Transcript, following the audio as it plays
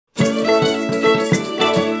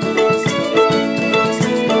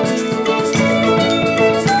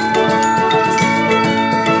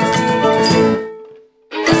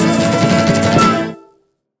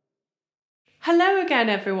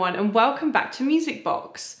everyone, and welcome back to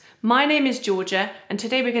MusicBox. My name is Georgia, and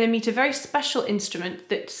today we're going to meet a very special instrument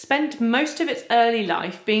that spent most of its early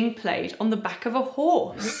life being played on the back of a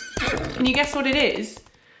horse. Can you guess what it is?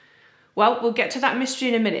 Well, we'll get to that mystery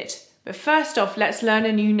in a minute, but first off, let's learn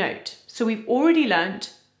a new note. So we've already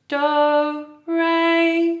learnt do,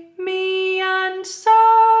 re, mi, and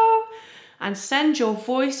so, and send your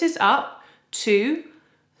voices up to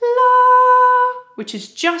la, which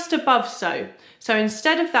is just above so. So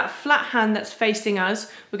instead of that flat hand that's facing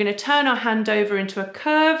us, we're going to turn our hand over into a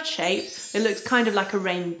curved shape that looks kind of like a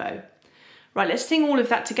rainbow. Right, let's sing all of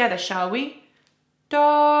that together, shall we?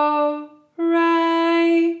 Do,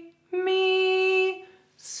 re, mi,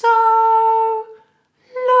 so,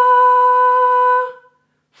 la.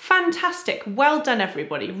 Fantastic, well done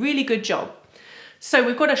everybody, really good job. So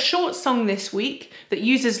we've got a short song this week that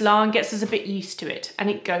uses la and gets us a bit used to it, and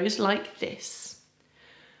it goes like this.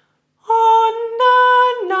 On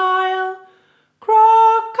the Nile,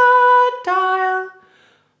 crocodile,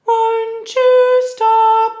 won't you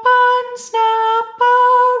stop and snap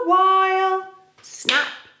a while? Snap,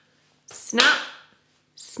 snap,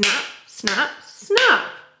 snap, snap, snap.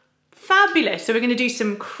 Fabulous. So we're going to do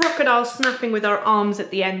some crocodile snapping with our arms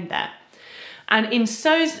at the end there. And in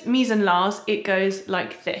so's, mi's and la's, it goes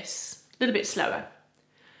like this. A little bit slower.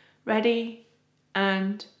 Ready,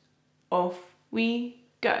 and off we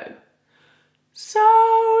go. So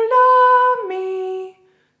la mi,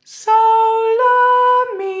 so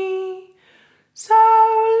la mi, so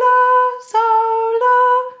la, so la,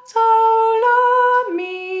 so la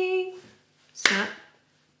mi. Snap,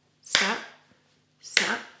 snap,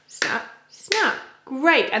 snap, snap, snap.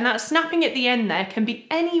 Great, and that snapping at the end there can be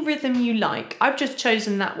any rhythm you like. I've just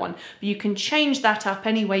chosen that one, but you can change that up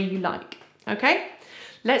any way you like, okay?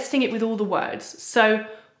 Let's sing it with all the words. So,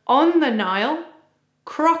 on the Nile,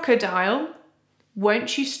 crocodile,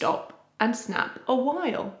 won't you stop and snap a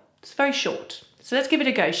while? It's very short. So let's give it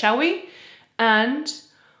a go, shall we? And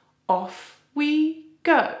off we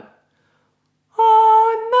go.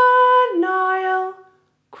 On the Nile,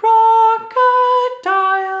 crocodile,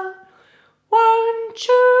 won't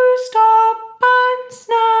you stop and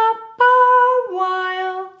snap a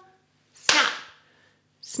while? Snap,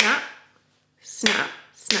 snap, snap,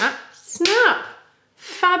 snap, snap.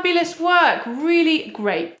 Fabulous work, really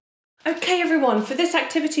great. Okay everyone, for this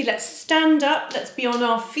activity, let's stand up, let's be on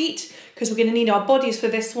our feet, because we're going to need our bodies for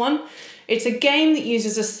this one. It's a game that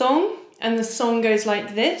uses a song, and the song goes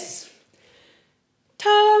like this.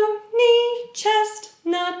 Tony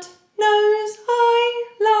Chestnut knows I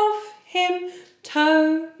love him.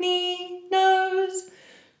 Tony knows,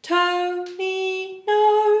 Tony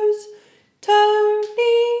knows,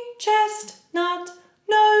 Tony Chestnut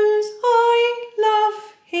knows I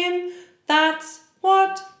love him. That's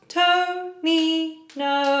what Tony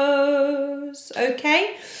knows.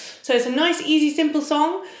 Okay, so it's a nice, easy, simple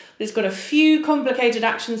song, but it's got a few complicated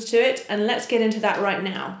actions to it, and let's get into that right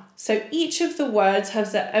now. So each of the words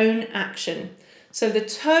has their own action. So the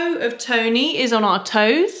toe of Tony is on our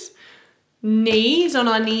toes, knee is on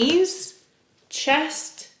our knees,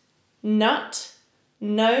 chest, nut,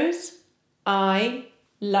 nose, I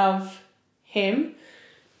love him,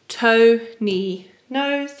 toe, knee,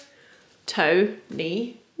 nose, toe,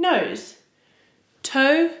 knee, nose.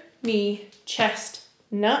 Toe, knee, chest,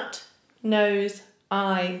 nut, nose,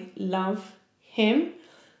 I love him.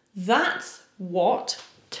 That's what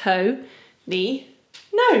toe, knee,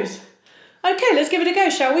 nose. Okay, let's give it a go,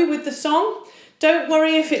 shall we, with the song? Don't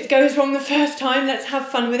worry if it goes wrong the first time. Let's have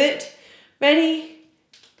fun with it. Ready,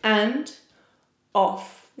 and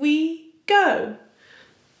off we go.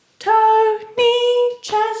 Toe, knee,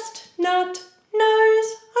 chest, nut,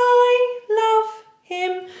 nose, I love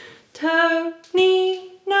him. Toe,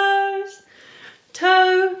 knee, nose,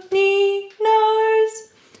 toe, knee,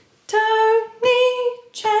 nose, toe, knee,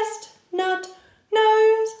 chest, nut,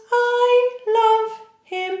 nose, I love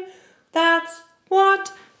him. That's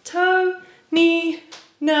what toe, knee,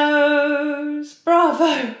 nose.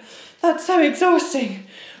 Bravo! That's so exhausting.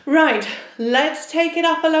 Right, let's take it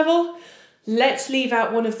up a level. Let's leave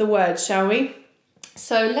out one of the words, shall we?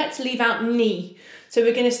 So let's leave out knee. So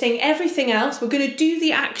we're going to sing everything else. We're going to do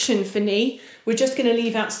the action for knee. We're just going to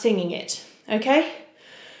leave out singing it. Okay?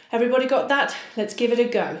 Everybody got that? Let's give it a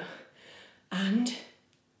go. And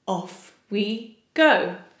off we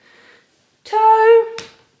go. Toe,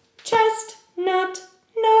 chest, nut,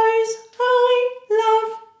 nose, I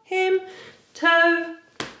love him. Toe,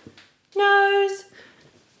 nose,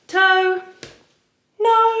 toe,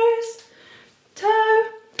 nose, toe,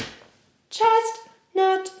 chest,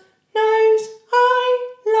 nut, nose,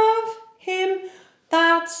 I love him.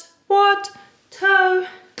 That's what toe,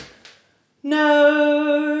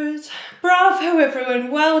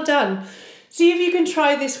 everyone, well done. See if you can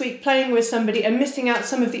try this week playing with somebody and missing out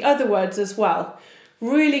some of the other words as well.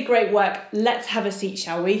 Really great work. Let's have a seat,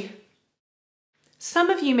 shall we? Some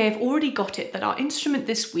of you may have already got it that our instrument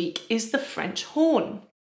this week is the French horn.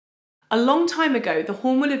 A long time ago, the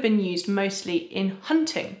horn will have been used mostly in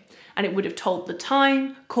hunting, and it would have told the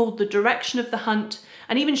time, called the direction of the hunt,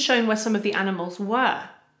 and even shown where some of the animals were.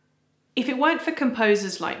 If it weren't for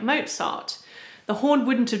composers like Mozart, the horn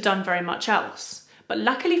wouldn't have done very much else. But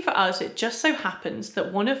luckily for us, it just so happens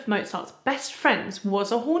that one of Mozart's best friends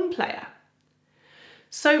was a horn player.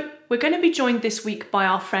 So we're going to be joined this week by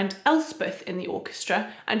our friend Elspeth in the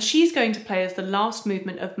orchestra, and she's going to play us the last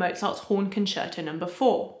movement of Mozart's Horn Concerto No.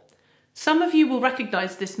 4. Some of you will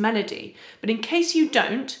recognise this melody, but in case you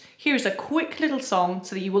don't, here's a quick little song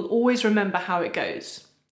so that you will always remember how it goes.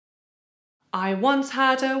 I once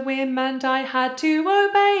had a whim and I had to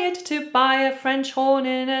obey it to buy a French horn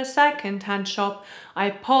in a second-hand shop. I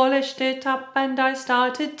polished it up and I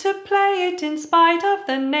started to play it in spite of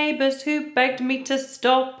the neighbours who begged me to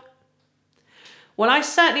stop. Well, I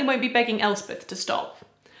certainly won't be begging Elspeth to stop.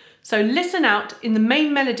 So listen out in the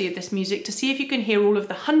main melody of this music to see if you can hear all of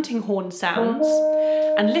the hunting horn sounds,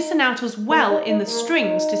 and listen out as well in the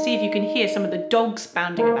strings to see if you can hear some of the dogs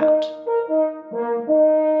bounding about.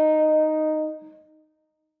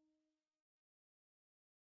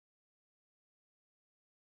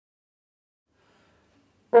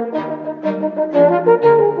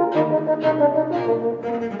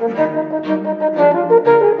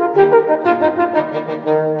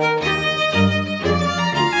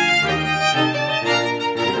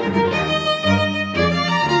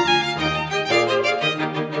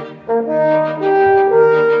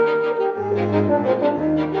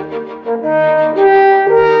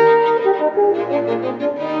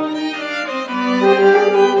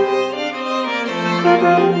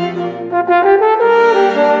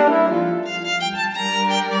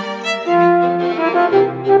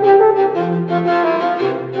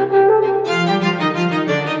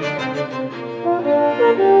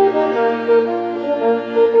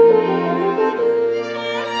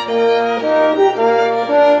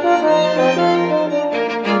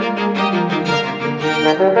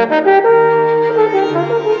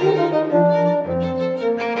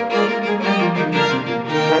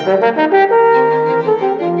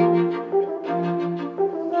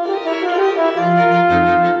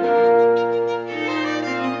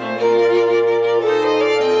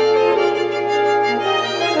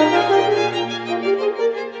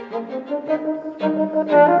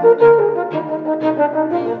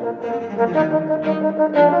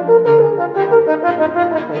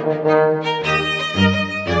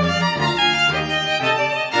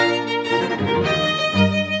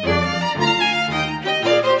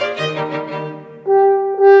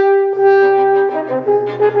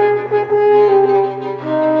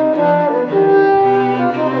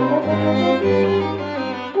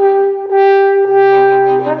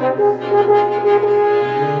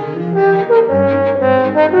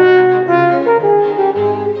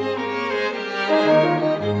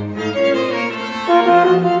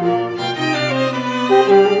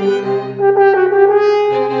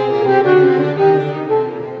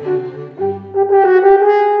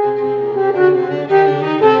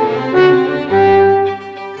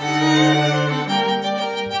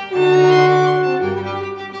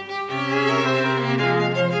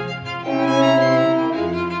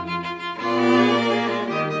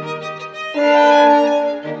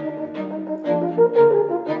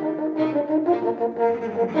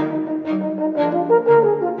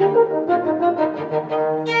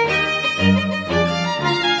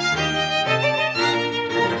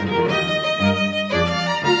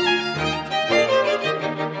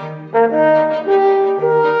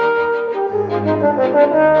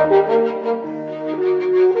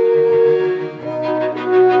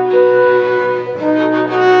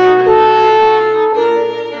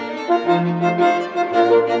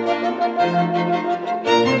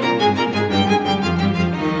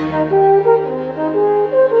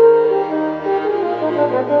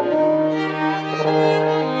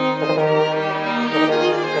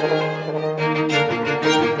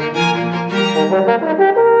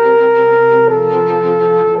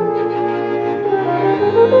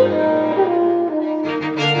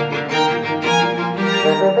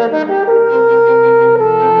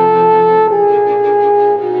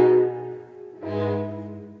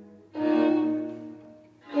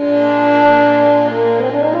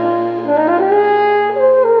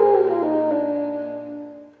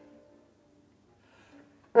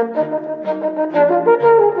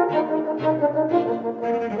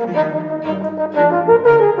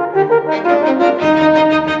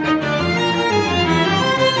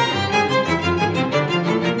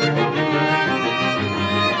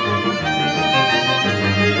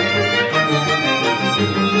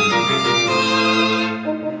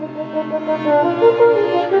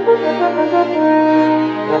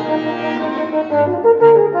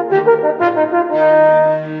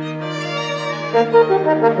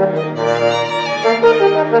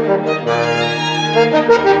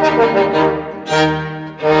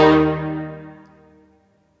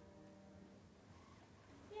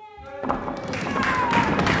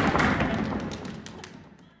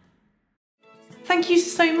 Thank you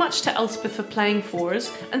so much to Elspeth for playing for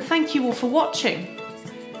us, and thank you all for watching.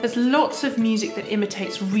 There's lots of music that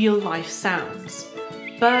imitates real life sounds.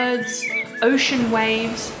 Birds, ocean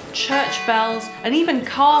waves, church bells, and even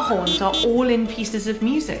car horns are all in pieces of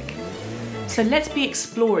music. So let's be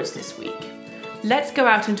explorers this week. Let's go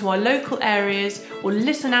out into our local areas or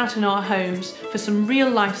listen out in our homes for some real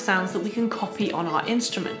life sounds that we can copy on our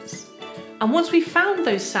instruments. And once we've found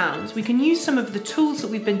those sounds, we can use some of the tools that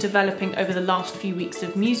we've been developing over the last few weeks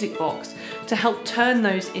of MusicBox to help turn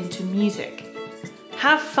those into music.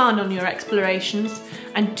 Have fun on your explorations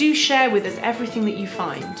and do share with us everything that you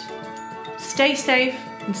find. Stay safe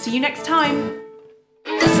and see you next time.